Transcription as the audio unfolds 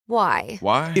Why?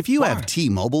 Why? If you have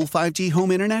T-Mobile 5G home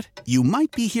internet, you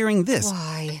might be hearing this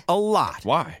Why? a lot.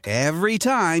 Why? Every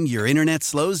time your internet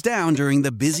slows down during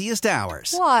the busiest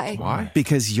hours. Why? Why?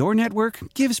 Because your network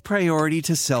gives priority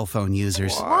to cell phone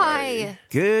users. Why?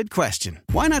 Good question.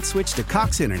 Why not switch to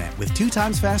Cox Internet with 2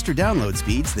 times faster download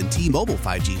speeds than T-Mobile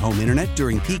 5G home internet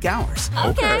during peak hours?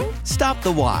 Okay. Stop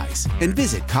the whys and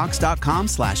visit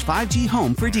cox.com/5G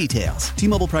home for details.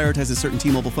 T-Mobile prioritizes certain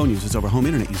T-Mobile phone users over home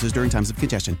internet users during times of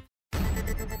congestion.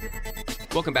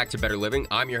 Welcome back to Better Living.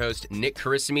 I'm your host, Nick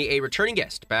Carissimi, a returning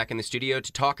guest back in the studio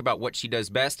to talk about what she does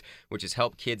best, which is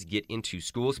help kids get into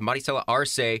schools. Maricela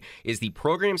Arce is the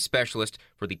program specialist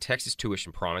for the Texas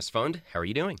Tuition Promise Fund. How are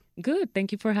you doing? Good.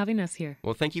 Thank you for having us here.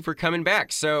 Well, thank you for coming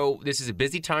back. So this is a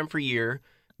busy time of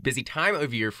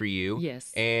year for you.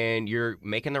 Yes. And you're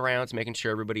making the rounds, making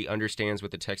sure everybody understands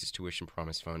what the Texas Tuition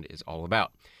Promise Fund is all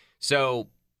about. So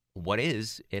what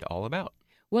is it all about?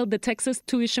 Well, the Texas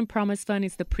Tuition Promise Fund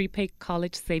is the prepaid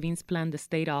college savings plan the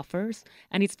state offers,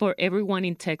 and it's for everyone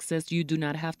in Texas. You do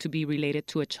not have to be related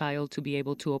to a child to be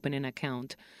able to open an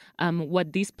account.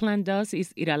 What this plan does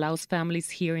is it allows families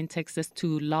here in Texas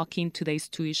to lock in today's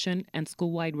tuition and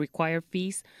school-wide required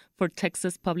fees for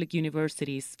Texas public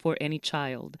universities for any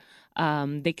child.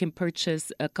 They can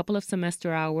purchase a couple of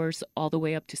semester hours all the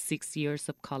way up to 6 years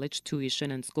of college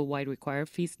tuition and school-wide required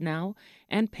fees now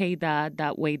and pay that.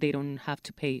 That way they don't have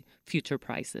to pay future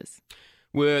prices.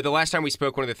 Well, the last time we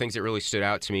spoke, one of the things that really stood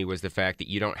out to me was the fact that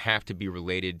you don't have to be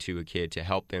related to a kid to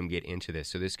help them get into this.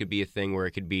 So this could be a thing where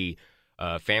it could be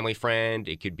a family friend,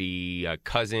 it could be a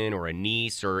cousin or a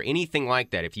niece or anything like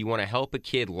that. If you want to help a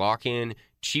kid lock in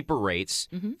cheaper rates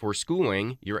for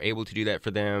schooling, you're able to do that for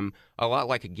them a lot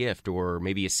like a gift or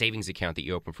maybe a savings account that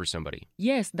you open for somebody.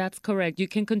 Yes, that's correct. You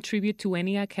can contribute to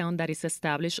any account that is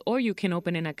established, or you can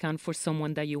open an account for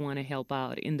someone that you want to help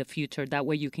out in the future. That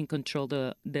way you can control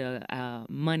the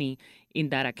money in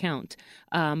that account.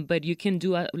 But you can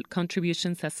do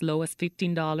contributions as low as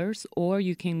 $15, or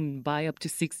you can buy up to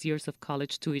 6 years of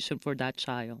college tuition for that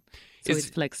child. So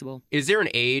it's flexible. Is there an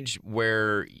age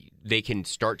where they can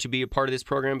start to be a part of this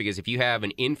program? Because if you have an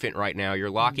infant right now,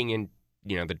 you're locking in,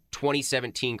 the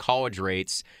 2017 college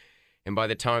rates, and by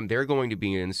the time they're going to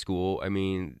be in school, I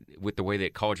mean, with the way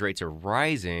that college rates are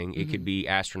rising, it could be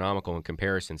astronomical in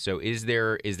comparison. So is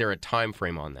there a time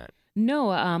frame on that?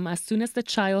 No, as soon as the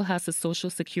child has a social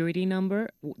security number,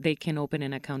 they can open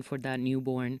an account for that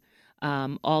newborn.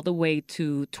 All the way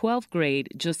to 12th grade,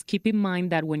 just keep in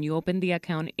mind that when you open the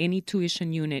account, any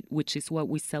tuition unit, which is what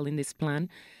we sell in this plan,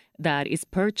 that is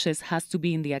purchased has to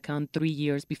be in the account 3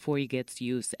 years before it gets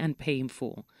used and pay in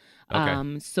full.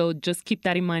 Okay. So just keep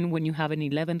that in mind when you have an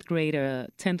 11th grader, a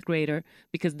 10th grader,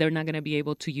 because they're not going to be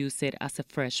able to use it as a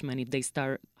freshman if they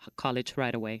start college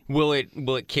right away. Will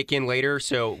it kick in later?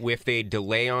 So if they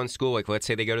delay on school, like let's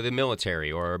say they go to the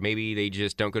military, or maybe they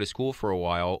just don't go to school for a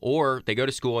while, or they go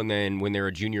to school and then when they're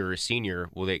a junior or a senior,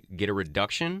 will they get a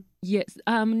reduction? Yes,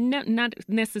 not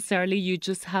necessarily. You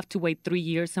just have to wait 3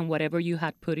 years, and whatever you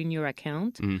had put in your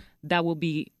account, that will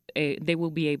be they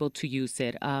will be able to use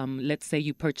it. Let's say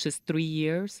you purchased 3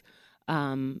 years.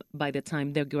 By the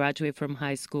time they graduate from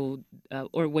high school,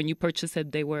 or when you purchase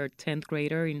it, they were a 10th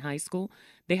grader in high school,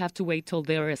 they have to wait till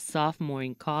they're a sophomore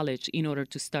in college in order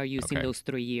to start using those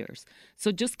 3 years.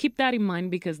 So just keep that in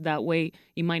mind, because that way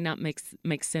it might not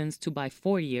make sense to buy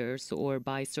 4 years or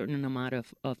buy a certain amount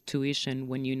of tuition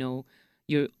when you'll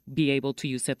be able to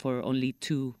use it for only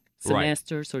 2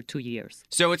 semesters or 2 years.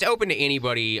 So it's open to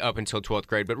anybody up until 12th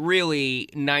grade, but really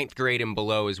 9th grade and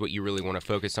below is what you really want to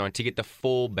focus on to get the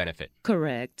full benefit.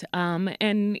 Correct.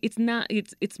 And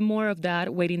it's more of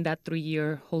that, waiting that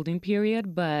 3-year holding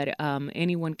period, but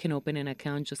anyone can open an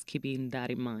account, just keeping that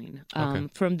in mind.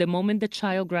 From the moment the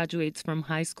child graduates from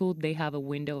high school, they have a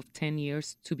window of 10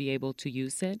 years to be able to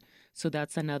use it. So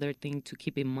that's another thing to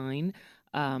keep in mind.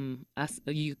 As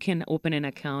you can open an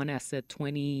account as a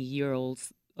 20-year-old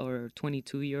or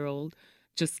 22-year-old,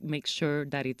 just make sure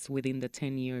that it's within the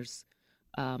 10 years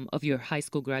of your high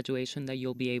school graduation that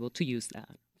you'll be able to use that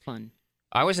fund.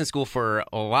 I was in school for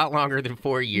a lot longer than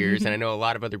 4 years, and I know a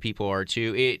lot of other people are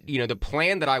too. The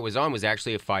plan that I was on was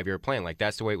actually a 5-year plan. Like,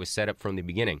 that's the way it was set up from the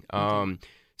beginning.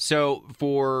 So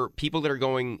for people that are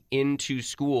going into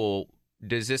school,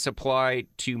 does this apply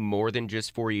to more than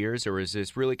just 4 years, or is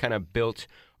this really kind of built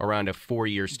around a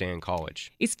 4-year stay in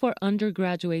college? It's for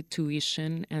undergraduate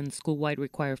tuition and school-wide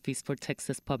required fees for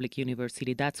Texas Public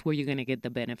University. That's where you're going to get the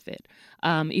benefit.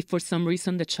 If for some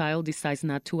reason the child decides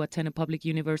not to attend a public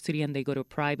university and they go to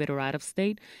private or out of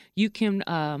state, you can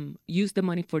use the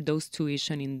money for those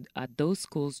tuition at those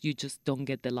schools. You just don't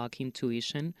get the lock-in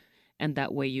tuition, and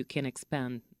that way you can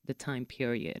expand the time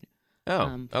period.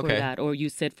 For okay. that, or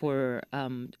use it for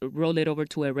roll it over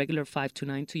to a regular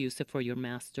 529 to use it for your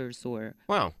master's or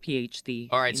Wow. PhD.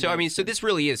 All right. So I mean, so this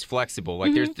really is flexible.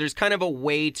 Like there's kind of a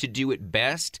way to do it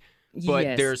best, but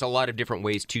Yes. there's a lot of different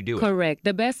ways to do it. Correct.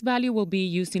 The best value will be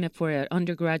using it for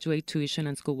undergraduate tuition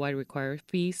and school-wide required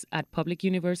fees at public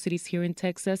universities here in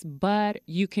Texas, but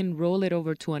you can roll it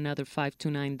over to another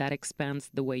 529 that expands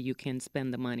the way you can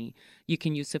spend the money. You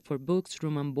can use it for books,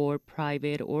 room and board,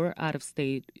 private or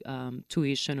out-of-state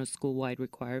tuition or school-wide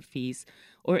required fees,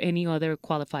 or any other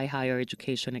qualified higher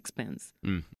education expense.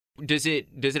 Does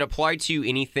it apply to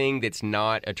anything that's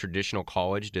not a traditional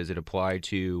college? Does it apply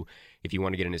to if you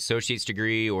want to get an associate's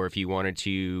degree or if you wanted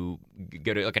to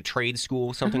go to like a trade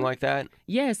school, something like that?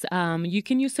 Yes, you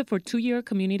can use it for 2-year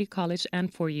community college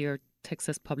and 4-year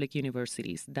Texas public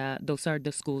universities. Those are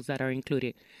the schools that are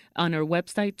included. On our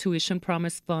website,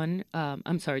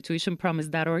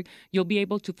 tuitionpromise.org, you'll be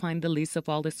able to find the list of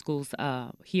all the schools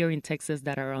here in Texas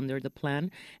that are under the plan.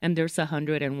 And there's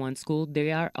 101 schools.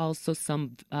 There are also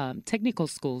some technical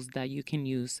schools that you can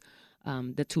use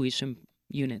the tuition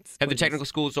units. Have the technical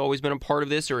schools always been a part of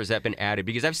this, or has that been added?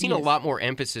 Because I've seen a lot more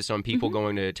emphasis on people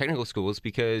going to technical schools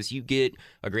because you get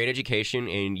a great education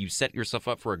and you set yourself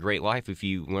up for a great life if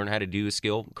you learn how to do a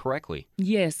skill correctly.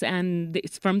 Yes, and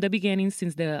it's from the beginning,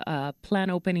 since the plan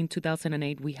opened in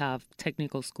 2008, we have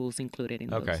technical schools included in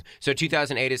those. Okay. So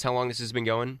 2008 is how long this has been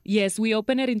going? Yes, we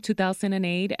opened it in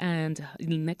 2008, and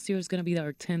next year is going to be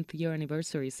our 10th year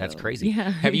anniversary. So, That's crazy.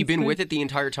 Yeah, Have you been with it the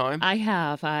entire time? I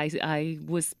have. I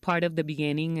was part of the beginning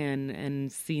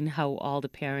and seen how all the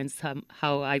parents,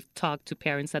 how I've talked to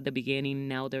parents at the beginning,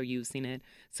 now they're using it.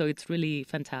 So it's really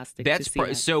fantastic to see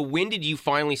that. So when did you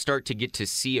finally start to get to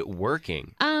see it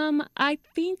working? I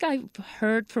think I've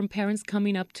heard from parents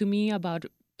coming up to me about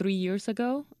 3 years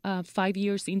ago, 5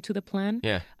 years into the plan.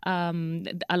 Yeah.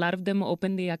 A lot of them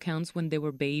opened the accounts when they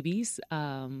were babies,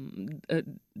 so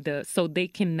they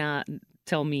cannot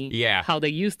tell me how they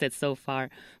used it so far.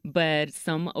 But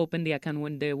some opened the account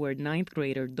when they were 9th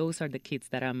grader. Those are the kids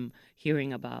that I'm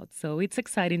hearing about. So it's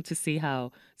exciting to see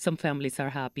how some families are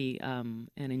happy and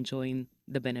enjoying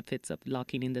the benefits of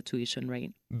locking in the tuition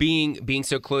rate. Being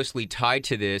so closely tied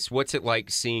to this, what's it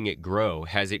like seeing it grow?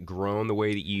 Has it grown the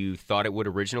way that you thought it would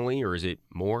originally, or is it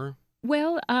more?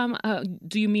 Well,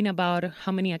 do you mean about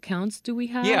how many accounts do we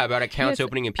have? Yeah, about accounts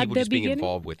opening and people just being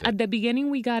involved with it. At the beginning,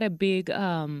 we got a big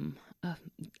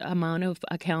amount of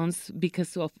accounts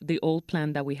because of the old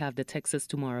plan that we have, the Texas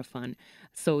Tomorrow Fund.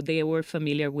 So they were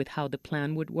familiar with how the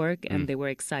plan would work, and they were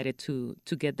excited to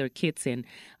get their kids in.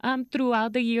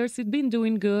 Throughout the years, it's been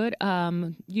doing good.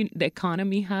 The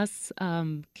economy has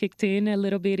kicked in a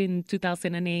little bit in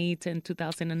 2008 and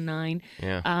 2009.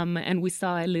 Yeah. And we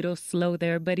saw a little slow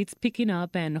there, but it's picking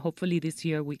up, and hopefully this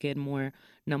year we get more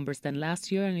numbers than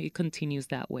last year, and it continues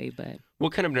that way. But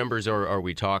what kind of numbers are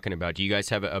we talking about? Do you guys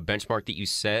have a benchmark that you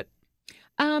set?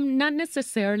 Not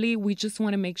necessarily. We just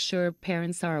want to make sure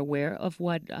parents are aware of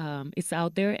what is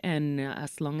out there, and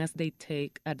as long as they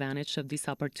take advantage of this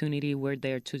opportunity, we're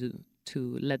there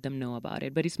to let them know about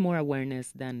it. But it's more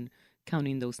awareness than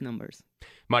counting those numbers.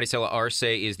 Maricela Arce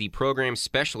is the program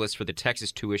specialist for the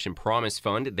Texas Tuition Promise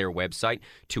Fund. Their website,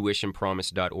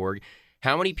 tuitionpromise.org.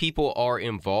 How many people are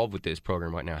involved with this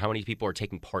program right now? How many people are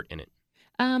taking part in it?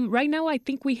 Right now, I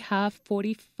think we have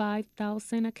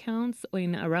 45,000 accounts,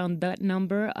 in around that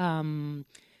number.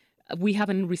 We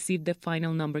haven't received the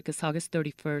final number because July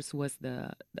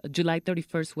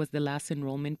 31st was the last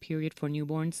enrollment period for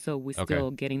newborns, so we're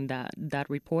still getting that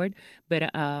report.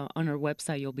 But on our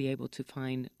website, you'll be able to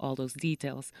find all those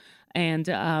details. And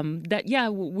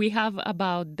we have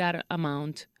about that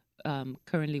amount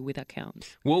currently with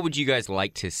accounts. What would you guys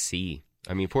like to see?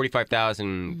 I mean,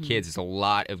 45,000 kids is a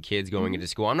lot of kids going into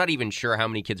school. I'm not even sure how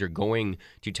many kids are going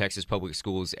to Texas public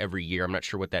schools every year. I'm not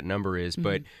sure what that number is,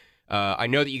 but I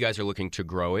know that you guys are looking to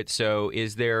grow it. So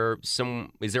is there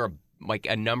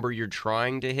a number you're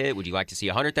trying to hit? Would you like to see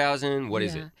 100,000? What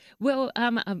is it? Well,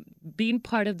 being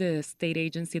part of the state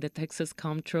agency, the Texas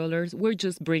Comptrollers, we're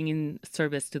just bringing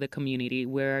service to the community.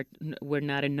 We're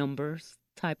not a numbers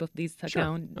type of this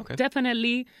account. Sure. Okay.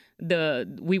 Definitely,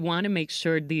 we want to make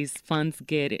sure these funds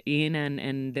get in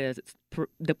and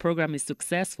the program is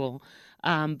successful.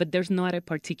 But there's not a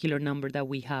particular number that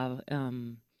we have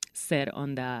set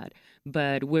on that.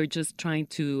 But we're just trying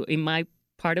to, in my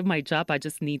part of my job, I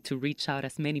just need to reach out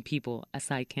as many people as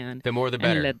I can. The more the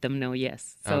better. And let them know,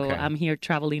 yes. So I'm here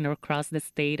traveling across the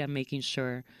state and making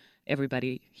sure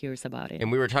everybody hears about it.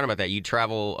 And we were talking about that. You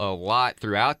travel a lot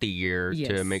throughout the year Yes.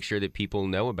 to make sure that people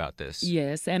know about this.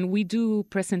 Yes, and we do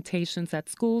presentations at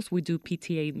schools. We do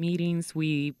PTA meetings.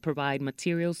 We provide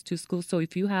materials to schools. So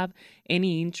if you have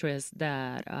any interest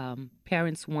that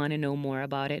parents want to know more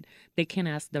about it, they can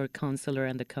ask their counselor,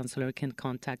 and the counselor can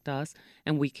contact us,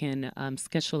 and we can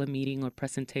schedule a meeting or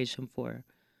presentation for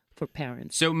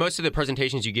parents. So most of the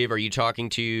presentations you give, are you talking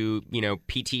to,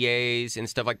 PTAs and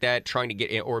stuff like that, trying to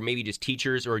get, or maybe just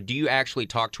teachers, or do you actually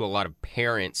talk to a lot of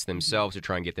parents themselves to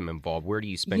try and get them involved? Where do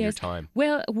you spend your time?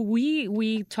 Well,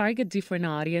 we target different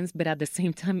audience, but at the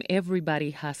same time,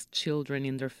 everybody has children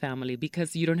in their family,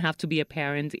 because you don't have to be a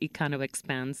parent. It kind of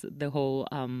expands the whole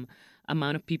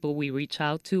amount of people we reach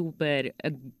out to, but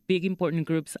big important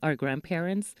groups are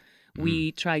grandparents.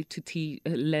 We try to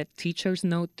let teachers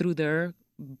know through their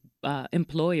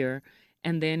employer,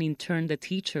 and then in turn the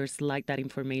teachers like that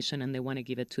information and they want to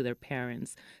give it to their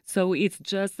parents. So it's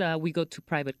just we go to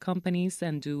private companies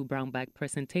and do brown bag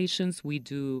presentations. We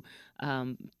do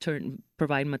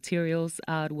provide materials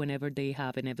out whenever they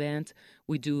have an event.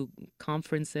 We do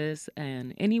conferences,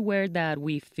 and anywhere that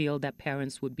we feel that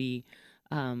parents would be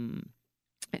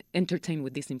entertained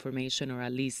with this information, or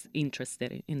at least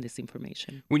interested in this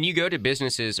information. When you go to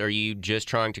businesses, are you just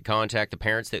trying to contact the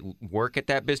parents that work at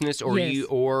that business, or Yes.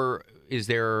 or is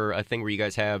there a thing where you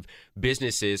guys have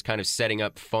businesses kind of setting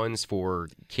up funds for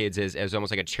kids as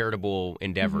almost like a charitable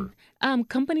endeavor?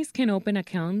 Companies can open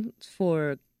accounts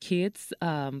for kids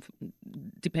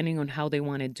depending on how they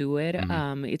want to do it.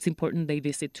 It's important they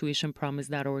visit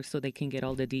tuitionpromise.org so they can get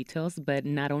all the details, but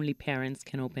not only parents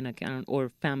can open account, or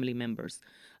family members.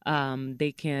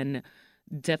 They can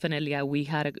definitely, we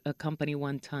had a company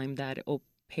one time that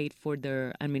paid for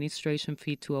their administration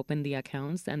fee to open the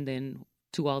accounts, and then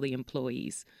to all the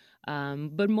employees.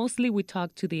 But mostly we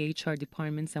talk to the HR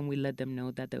departments, and we let them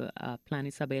know that the plan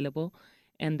is available,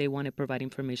 and they want to provide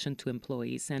information to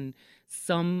employees. And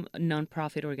some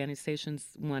nonprofit organizations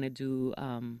want to do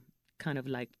kind of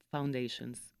like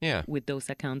foundations with those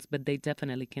accounts, but they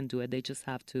definitely can do it. They just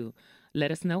have to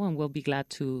let us know, and we'll be glad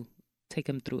to take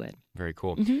them through it. Very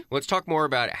cool. Let's talk more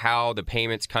about how the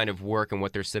payments kind of work and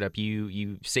what they're set up.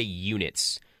 You say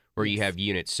units, where you have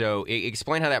units. So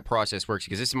explain how that process works,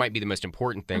 because this might be the most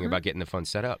important thing about getting the fund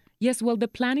set up. Yes, well, the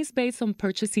plan is based on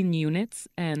purchasing units,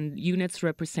 and units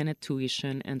represented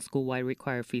tuition and school-wide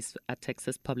required fees at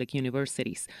Texas public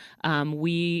universities.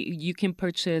 You can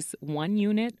purchase one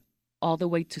unit all the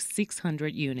way to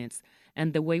 600 units,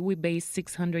 and the way we base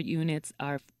 600 units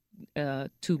are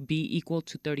to be equal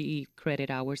to 30 credit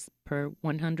hours per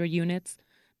 100 units.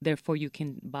 Therefore, you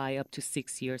can buy up to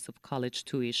 6 years of college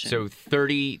tuition. So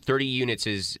 30 units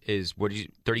is what?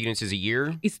 30 units is a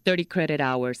year? It's 30 credit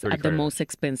hours at the most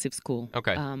expensive school.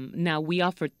 Okay. Now, we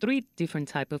offer 3 different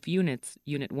type of units: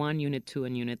 Unit 1, Unit 2,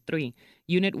 and Unit 3.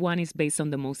 Unit 1 is based on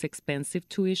the most expensive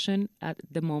tuition at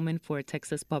the moment for a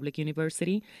Texas public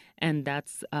university, and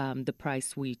that's the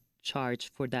price we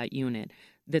charge for that unit.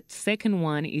 The second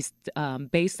one is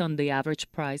based on the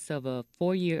average price of a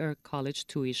 4-year college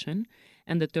tuition.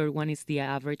 And the third one is the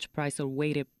average price, or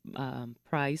weighted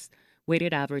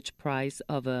average price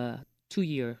of a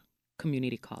 2-year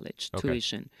community college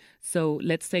tuition. So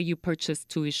let's say you purchase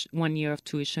 1 year of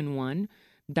tuition 1,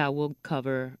 that will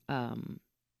cover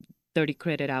 30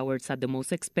 credit hours at the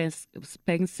most expensive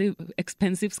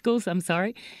schools,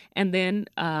 And then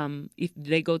if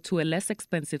they go to a less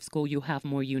expensive school, you have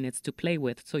more units to play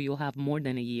with. So you'll have more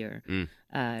than a year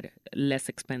at less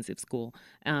expensive school.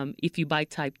 If you buy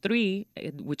type 3,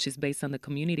 which is based on the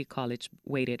community college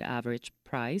weighted average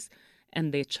price,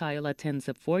 and the child attends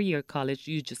a 4-year college,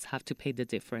 you just have to pay the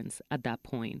difference at that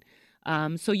point.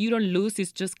 So you don't lose.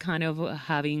 It's just kind of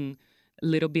having a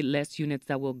little bit less units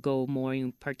that will go more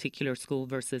in particular school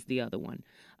versus the other one.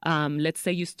 Let's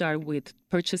say you start with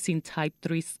purchasing type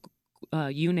 3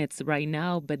 units right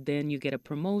now, but then you get a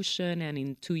promotion, and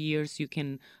in 2 years you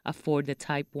can afford the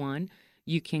type 1.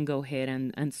 You can go ahead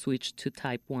and switch to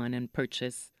type 1 and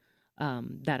purchase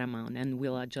that amount, and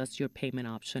we'll adjust your payment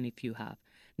option if you have.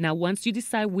 Now, once you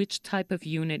decide which type of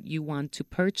unit you want to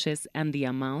purchase and the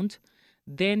amount,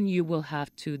 then you will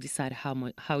have to decide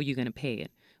how you're going to pay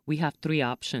it. We have 3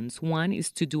 options. One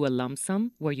is to do a lump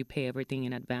sum, where you pay everything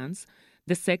in advance.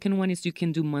 The second one is you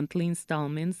can do monthly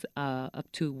installments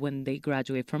up to when they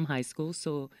graduate from high school.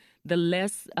 So the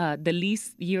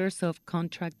least years of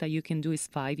contract that you can do is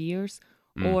 5 years,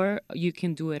 or you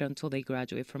can do it until they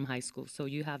graduate from high school. So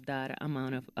you have that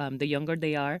amount of, the younger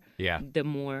they are, the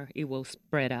more it will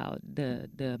spread out,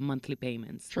 the monthly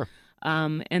payments. Sure.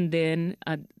 And then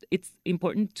it's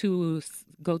important to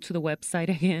go to the website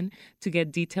again to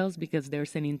get details because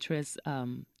there's an interest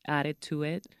added to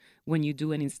it when you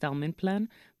do an installment plan.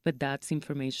 But that's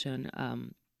information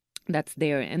that's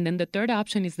there. And then the third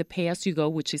option is the pay-as-you-go,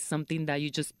 which is something that you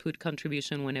just put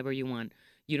contribution whenever you want.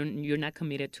 You're not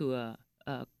committed to a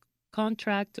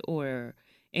contract or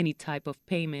any type of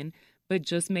payment, but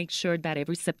just make sure that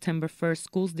every September 1st,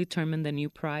 schools determine the new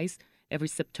price. Every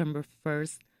September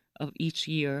 1st of each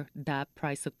year, that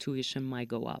price of tuition might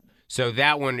go up. So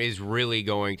that one is really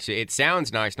going to, it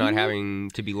sounds nice not having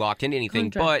to be locked into anything,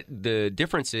 but the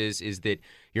difference is that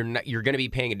you're going to be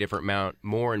paying a different amount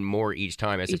more and more each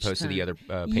time as opposed to the other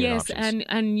payment options. Yes,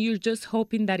 and you're just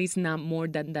hoping that it's not more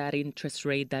than that interest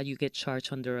rate that you get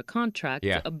charged under a contract.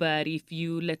 Yeah. But if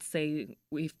you, let's say,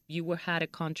 if you had a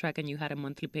contract and you had a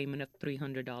monthly payment of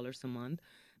 $300 a month,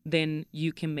 then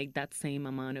you can make that same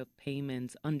amount of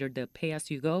payments under the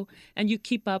pay-as-you-go, and you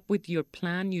keep up with your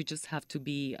plan. You just have to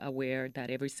be aware that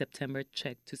every September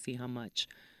check to see how much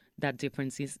that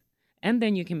difference is, and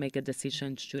then you can make a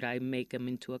decision, should I make them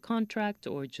into a contract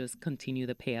or just continue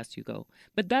the pay-as-you-go.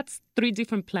 But that's 3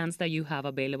 different plans that you have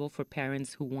available for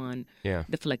parents who want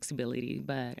the flexibility.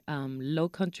 But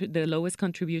the lowest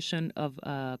contribution of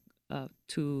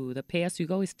to the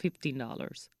pay-as-you-go is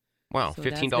 $15. Wow, so $15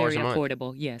 that's very a month.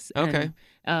 affordable, yes. Okay.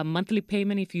 And, monthly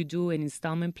payment, if you do an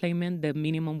installment payment, the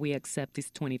minimum we accept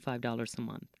is $25 a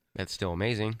month. That's still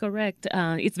amazing. Correct.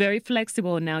 It's very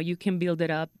flexible. Now you can build it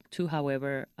up to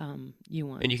however you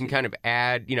want. And you can kind of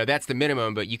add, that's the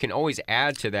minimum, but you can always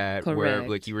add to that. Correct. Where,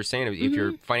 like you were saying, if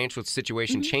your financial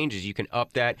situation changes, you can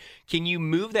up that. Can you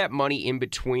move that money in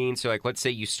between? So, like, let's say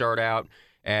you start out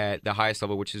at the highest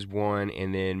level, which is 1,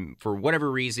 and then for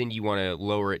whatever reason you want to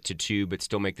lower it to 2 but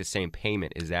still make the same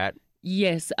payment. Is that?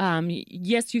 Yes.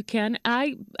 Yes, you can.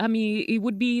 I mean, it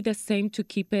would be the same to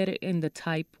keep it in the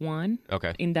type 1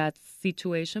 in that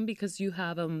situation because you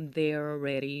have them there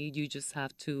already. You just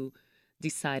have to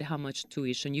decide how much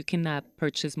tuition. You cannot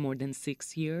purchase more than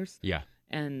 6 years. Yeah.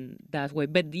 And that way.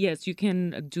 But yes, you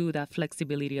can do that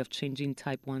flexibility of changing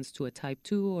type 1s to a type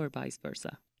 2 or vice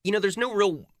versa. There's no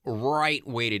real right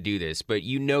way to do this, but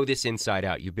you know this inside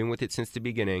out. You've been with it since the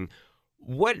beginning.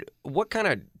 What kind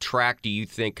of track do you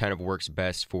think kind of works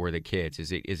best for the kids?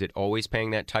 Is it always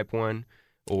paying that type 1,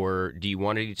 or do you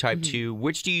want to do type 2?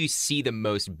 Which do you see the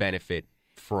most benefit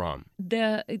from?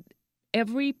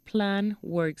 Every plan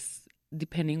works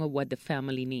depending on what the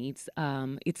family needs.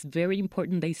 It's very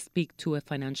important they speak to a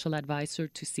financial advisor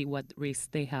to see what risks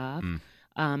they have.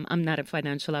 I'm not a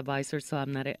financial advisor, so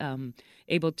I'm not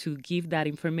able to give that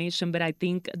information. But I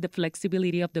think the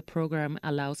flexibility of the program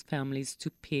allows families to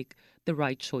pick the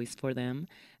right choice for them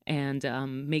and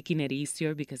making it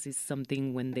easier because it's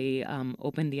something when they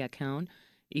open the account,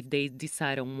 if they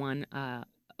decide on one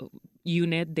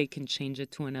unit, they can change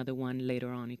it to another one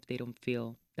later on if they don't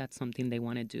feel that's something they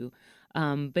want to do.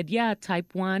 But yeah,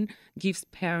 type 1 gives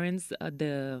parents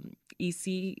the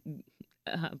easy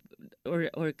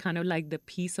or kind of like the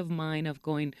peace of mind of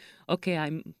going, okay,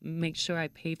 I make sure I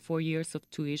pay 4 years of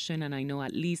tuition and I know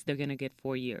at least they're going to get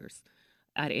 4 years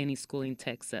at any school in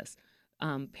Texas.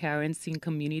 Parents in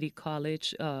community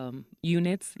college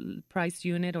units, price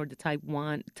unit or the type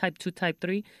 1, type 2, type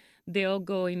 3, they'll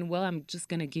go in, well, I'm just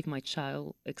going to give my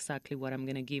child exactly what I'm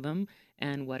going to give them,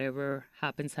 and whatever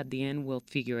happens at the end, we'll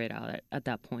figure it out at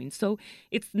that point. So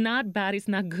it's not bad, it's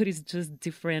not good, it's just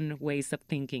different ways of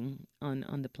thinking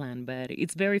on the plan. But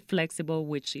it's very flexible,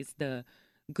 which is the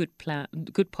good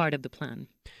part of the plan.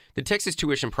 The Texas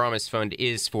Tuition Promise Fund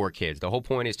is for kids. The whole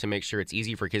point is to make sure it's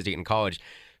easy for kids to get in college.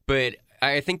 But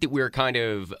I think that we're kind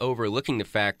of overlooking the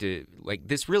fact that, like,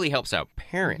 this really helps out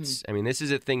parents. I mean, this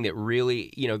is a thing that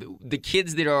really, the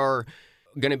kids that are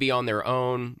going to be on their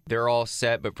own, they're all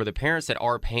set. But for the parents that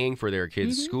are paying for their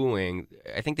kids' schooling,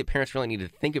 I think that parents really need to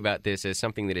think about this as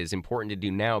something that is important to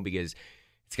do now because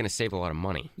it's going to save a lot of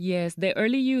money. Yes, the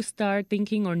earlier you start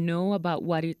thinking or know about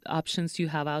what options you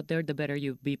have out there, the better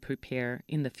you'll be prepared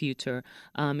in the future.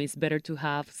 It's better to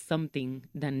have something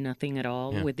than nothing at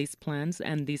all with these plans,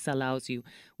 and this allows you.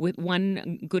 With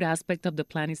one good aspect of the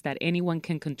plan is that anyone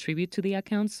can contribute to the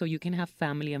account, so you can have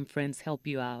family and friends help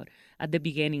you out. At the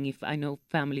beginning, if I know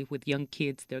family with young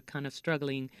kids, they're kind of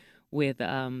struggling with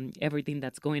everything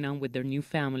that's going on with their new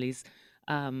families.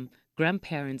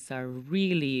 Grandparents are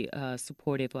really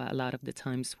supportive a lot of the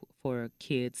times for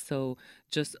kids. So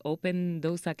just open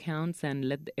those accounts and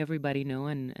let everybody know,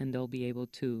 and they'll be able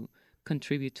to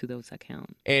contribute to those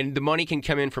accounts. And the money can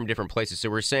come in from different places. So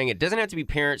we're saying it doesn't have to be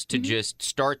parents to just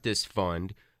start this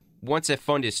fund. once a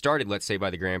fund is started, let's say by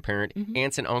the grandparent,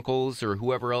 aunts and uncles or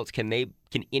whoever else, can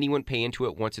anyone pay into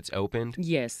it once it's opened?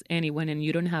 Yes, anyone, and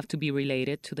you don't have to be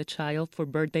related to the child for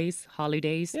birthdays,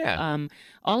 holidays. Yeah.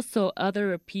 Also,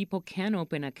 other people can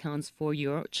open accounts for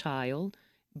your child,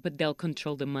 but they'll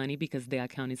control the money because the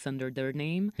account is under their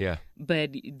name. Yeah.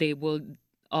 But they will,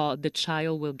 the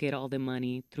child will get all the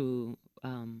money through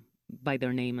by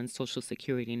their name and social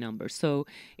security number. So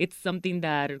it's something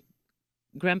that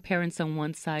grandparents on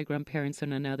one side, grandparents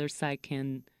on another side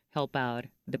can help out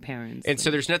the parents. And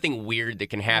so there's nothing weird that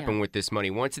can happen with this money.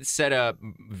 Once it's set up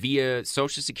via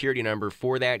social security number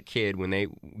for that kid when they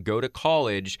go to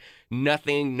college,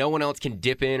 no one else can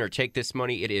dip in or take this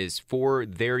money. It is for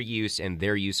their use and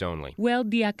their use only. Well,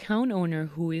 the account owner,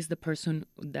 who is the person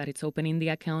that is opening the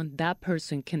account, that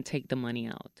person can take the money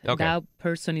out. Okay. That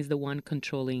person is the one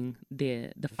controlling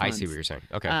the funds. I see what you're saying.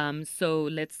 Okay. So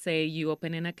let's say you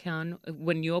open an account.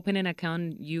 When you open an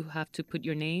account, you have to put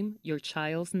your name, your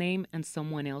child's name, and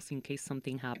someone else in case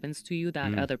something happens to you.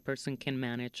 That other person can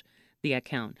manage the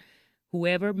account.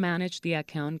 Whoever managed the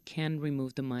account can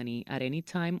remove the money at any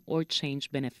time or change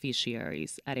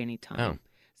beneficiaries at any time. Oh.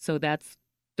 So that's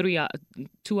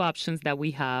two options that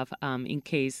we have in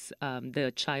case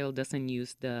the child doesn't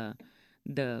use the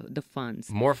funds.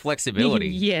 More flexibility.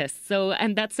 Yes. So,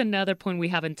 and that's another point we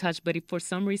haven't touched. But if for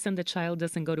some reason the child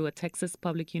doesn't go to a Texas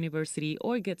public university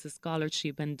or gets a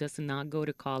scholarship and does not go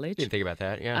to college, Didn't think about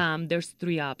that. Yeah. there's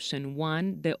three options.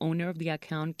 One, the owner of the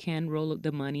account can roll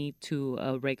the money to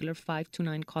a regular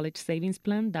 529 college savings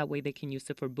plan. That way they can use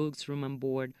it for books, room and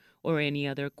board, or any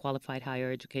other qualified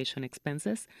higher education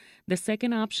expenses. The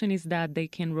second option is that they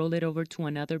can roll it over to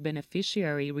another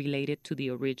beneficiary related to the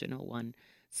original one.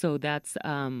 So that's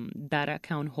that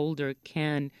account holder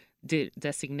can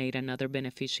designate another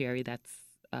beneficiary that's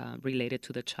related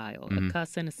to the child, a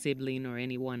cousin, a sibling, or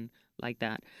anyone like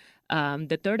that.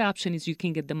 The third option is you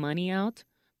can get the money out,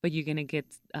 but you're gonna get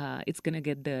it's gonna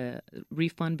get the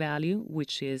refund value,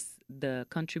 which is the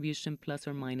contribution plus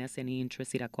or minus any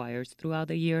interest it acquires throughout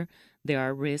the year. There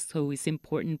are risks, so it's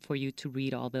important for you to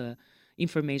read all the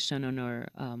information on our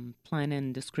plan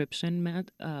and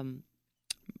description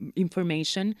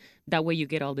information. That way you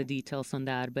get all the details on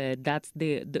that. But that's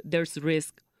there's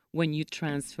risk when you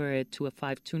transfer it to a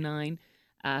 529,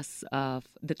 as of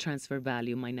the transfer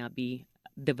value might not be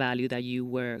the value that you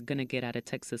were going to get at a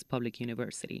Texas public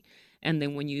university. And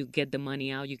then when you get the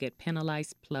money out, you get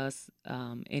penalized plus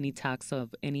any tax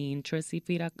of any interest if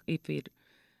it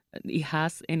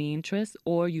has any interest,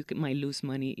 or you might lose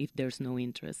money if there's no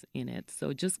interest in it.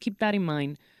 So just keep that in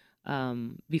mind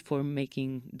before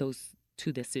making those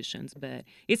two decisions. But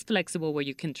it's flexible where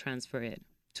you can transfer it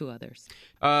to others.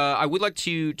 I would like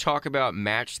to talk about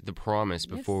Match the Promise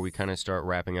before we kind of start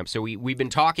wrapping up. So we've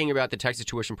been talking about the Texas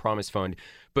Tuition Promise Fund,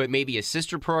 but maybe a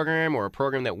sister program or a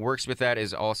program that works with that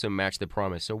is also Match the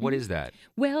Promise. So what is that?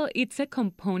 Well, it's a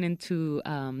component to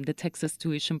the Texas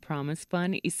Tuition Promise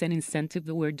Fund. It's an incentive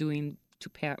that we're doing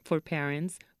for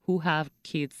parents who have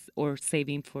kids or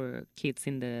saving for kids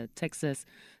in the Texas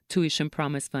Tuition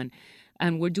Promise Fund.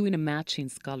 And we're doing a matching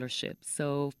scholarship.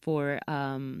 So for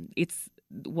it's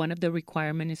one of the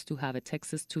requirements is to have a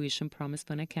Texas Tuition Promise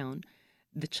Fund account.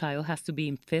 The child has to be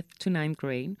in 5th to 9th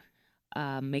grade,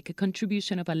 make a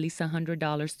contribution of at least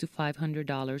 $100 to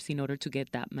 $500 in order to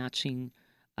get that matching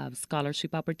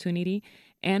scholarship opportunity,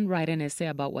 and write an essay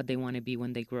about what they want to be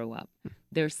when they grow up.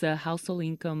 There's a household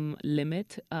income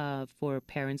limit for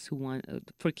parents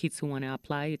for kids who want to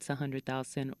apply. It's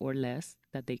 $100,000 or less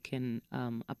that they can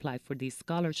apply for this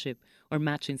scholarship or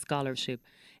matching scholarship.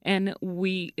 And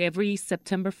every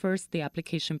September 1st, the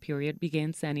application period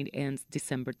begins and it ends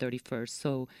December 31st.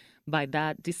 So by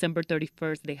that December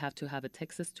 31st, they have to have a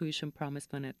Texas Tuition Promise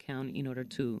Fund account in order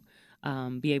to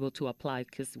be able to apply,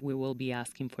 because we will be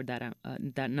asking for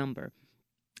that number.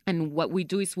 And what we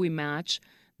do is we match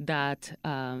that.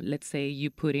 Let's say you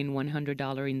put in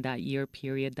 $100 in that year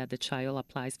period that the child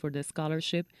applies for the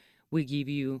scholarship. We give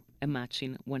you a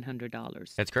matching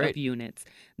 $100. That's great. Of units.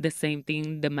 The same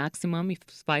thing, the maximum is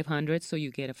 500, so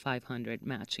you get a 500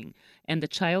 matching. And the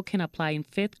child can apply in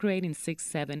 5th grade, in 6,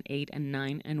 7, 8, and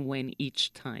 9, and win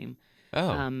each time.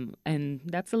 Oh. And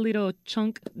that's a little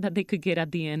chunk that they could get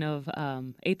at the end of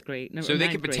 8th grade. So they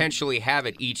could potentially have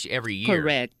it every year.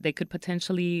 Correct. They could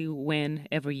potentially win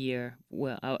every year.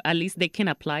 Well, at least they can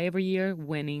apply every year,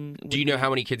 winning. Do you know how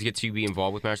many kids get to be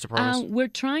involved with Match the Promise? We're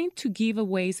trying to give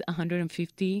away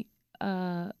 150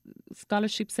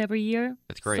 scholarships every year.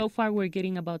 That's great. So far, we're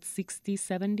getting about 60,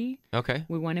 70. Okay.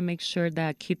 We want to make sure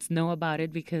that kids know about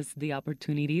it because the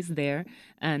opportunity is there.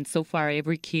 And so far,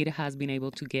 every kid has been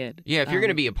able to get. Yeah, if you're going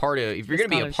to be a part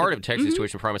of Texas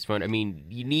Tuition Promise Fund, I mean,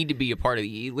 you need to be a part of. At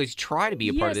least try to be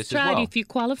a part of this as well. If you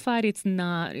qualified, it's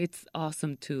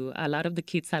awesome too. A lot of the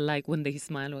kids I like when they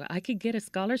smile, I could get a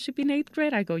scholarship in 8th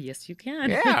grade. I go, yes, you can.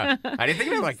 Yeah, I didn't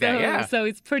think of it like that. Yeah. So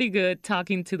it's pretty good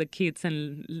talking to the kids,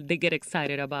 and they get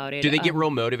excited about it. Do they get real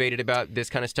motivated about this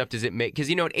kind of stuff? Does it make, because,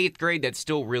 at 8th grade, that's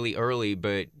still really early,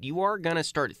 but you are going to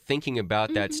start thinking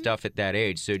about that stuff at that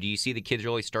age. So do you see the kids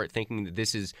really start thinking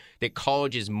that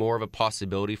college is more of a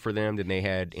possibility for them than they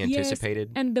had anticipated?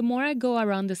 Yes, and the more I go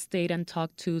around the state and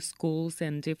talk to schools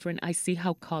and I see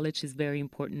how college is very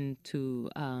important to,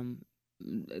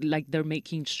 like they're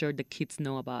making sure the kids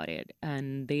know about it,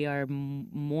 and they are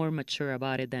more mature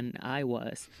about it than I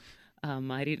was.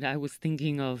 I was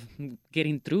thinking of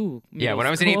getting through. Yeah, when I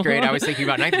was in 8th grade, I was thinking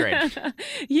about 9th grade.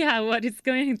 Yeah, what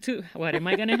am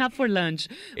I going to have for lunch?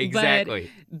 Exactly.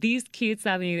 But these kids,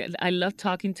 I mean, I love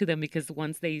talking to them because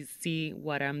once they see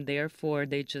what I'm there for,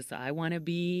 I want to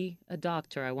be a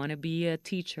doctor, I want to be a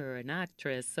teacher, an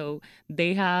actress. So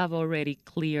they have already a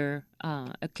clear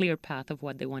path of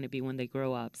what they want to be when they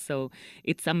grow up. So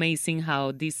it's amazing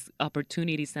how these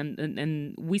opportunities,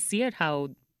 and we see it how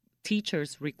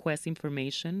teachers request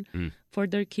information for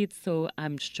their kids, so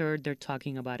I'm sure they're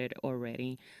talking about it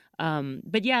already.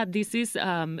 But yeah, this is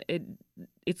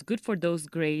it's good for those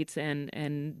grades,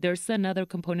 and there's another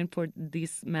component for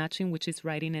this matching, which is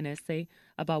writing an essay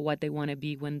about what they want to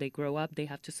be when they grow up. They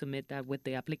have to submit that with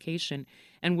the application,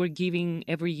 and we're giving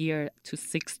every year to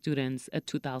 6 students a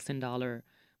 $2,000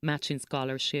 matching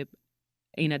scholarship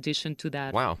in addition to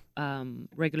that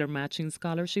regular matching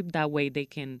scholarship. That way they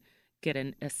can get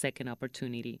a second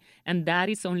opportunity. And that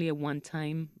is only a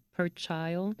one-time per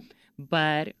child.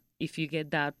 But if you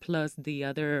get that plus the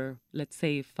other, let's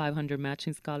say, 500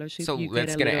 matching scholarships, so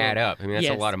that's going to add up. I mean, that's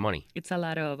a lot of money. It's a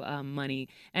lot of money.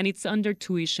 And it's under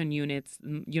tuition units.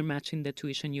 You're matching the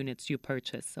tuition units you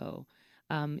purchase. So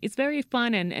it's very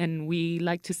fun. And we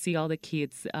like to see all the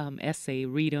kids' essay,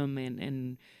 read them,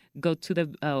 and go to the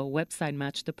website,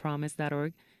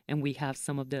 matchthepromise.org. And we have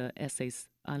some of the essays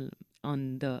on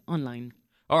the online.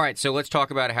 All right, so let's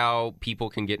talk about how people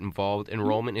can get involved.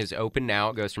 Enrollment is open now.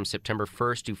 It goes from September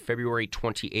 1st to February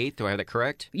 28th. Do I have that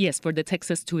correct? Yes, for the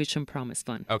Texas Tuition Promise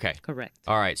Fund. Okay. Correct.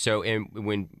 All right, so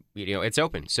when it's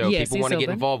open. So if people want to get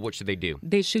involved, what should they do?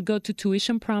 They should go to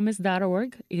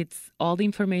tuitionpromise.org. All the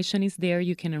information is there.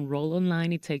 You can enroll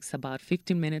online. It takes about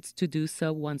 15 minutes to do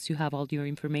so once you have all your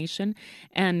information.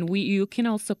 And you can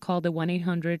also call the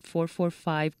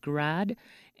 1-800-445-GRAD,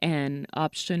 and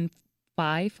option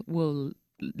 5 will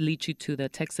lead you to the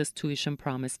Texas Tuition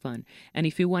Promise Fund. And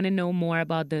if you want to know more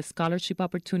about the scholarship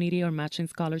opportunity or matching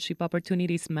scholarship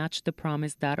opportunities,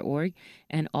 matchthepromise.org,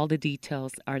 and all the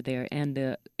details are there. And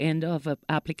the end of the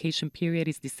application period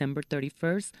is December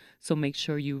 31st, so make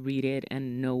sure you read it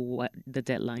and know what the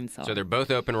deadlines are. So they're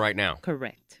both open right now?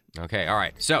 Correct. Okay, all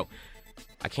right. So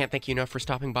I can't thank you enough for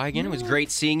stopping by again. It was great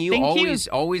seeing you. Thank you.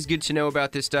 Always good to know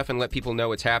about this stuff and let people know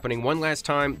what's happening. One last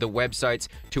time, the website's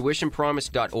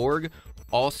tuitionpromise.org.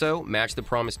 Also,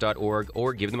 matchthepromise.org,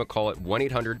 or give them a call at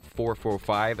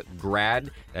 1-800-445-GRAD.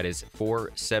 That is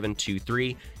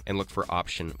 4723, and look for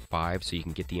option 5 so you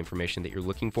can get the information that you're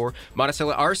looking for.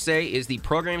 Maricela Arce is the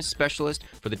program specialist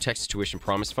for the Texas Tuition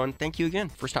Promise Fund. Thank you again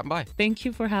for stopping by. Thank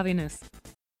you for having us.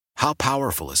 How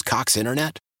powerful is Cox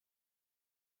Internet?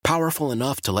 Powerful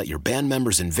enough to let your band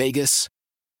members in Vegas,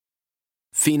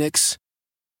 Phoenix,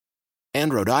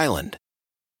 and Rhode Island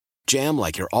jam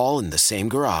like you're all in the same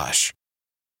garage.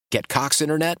 Get Cox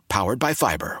Internet powered by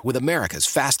fiber with America's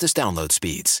fastest download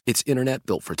speeds. It's internet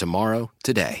built for tomorrow,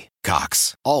 today.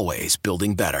 Cox, always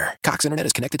building better. Cox Internet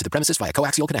is connected to the premises via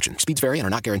coaxial connection. Speeds vary and are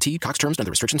not guaranteed. Cox terms and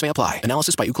other restrictions may apply.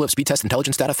 Analysis by Ookla of Speed Test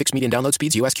Intelligence Data. Fixed median download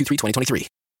speeds. US Q3 2023.